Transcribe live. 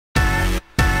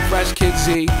Fresh Kid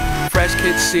Z, Fresh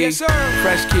Kid C, yes,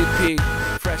 Fresh Kid P,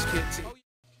 Fresh Kid T.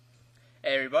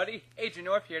 Hey everybody, Agent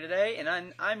North here today, and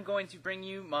I'm going to bring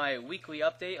you my weekly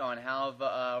update on how the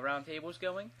roundtable's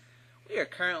going. We are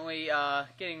currently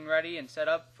getting ready and set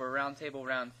up for Roundtable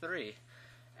Round 3.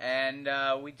 And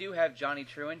we do have Johnny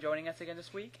Truant joining us again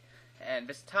this week. And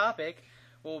this topic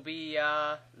will be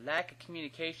lack of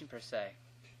communication per se.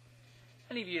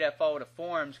 Any of you that follow the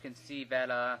forums can see that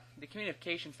the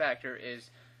communication factor is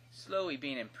slowly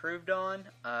being improved on.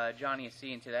 Johnny is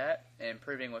seeing to that, and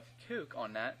improving with Kook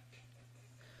on that.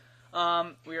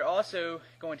 We are also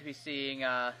going to be seeing,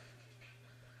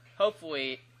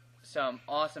 hopefully, some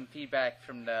awesome feedback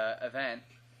from the event.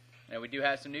 We do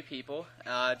have some new people.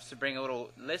 Just to bring a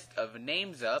little list of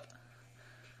names up.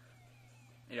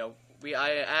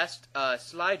 I asked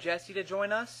Sly Jesse to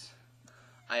join us.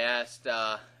 I asked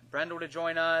Brendel to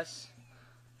join us.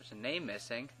 There's a name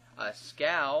missing.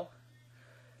 Scow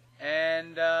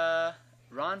and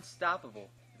Ron Stoppable.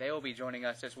 They will be joining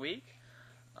us this week.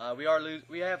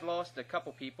 We have lost a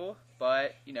couple people,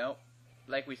 but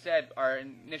like we said, our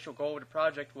initial goal of the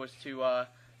project was to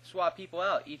swap people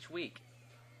out each week.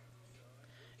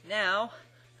 Now,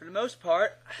 for the most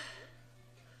part,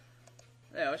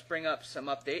 let's bring up some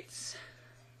updates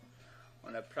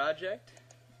on the project.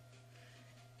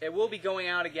 It will be going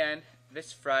out again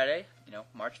this Friday,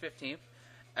 March 15th,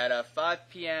 at 5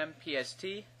 p.m. PST,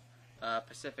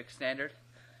 Pacific Standard.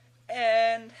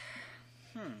 And,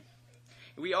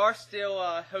 we are still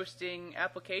hosting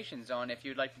applications on if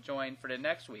you'd like to join for the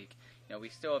next week. We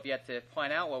still have yet to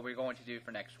plan out what we're going to do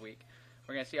for next week.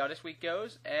 We're going to see how this week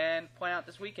goes and plan out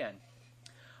this weekend.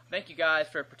 Thank you guys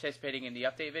for participating in the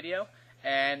update video,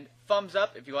 and thumbs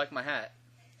up if you like my hat.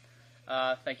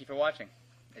 Thank you for watching.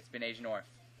 It's been Agent North.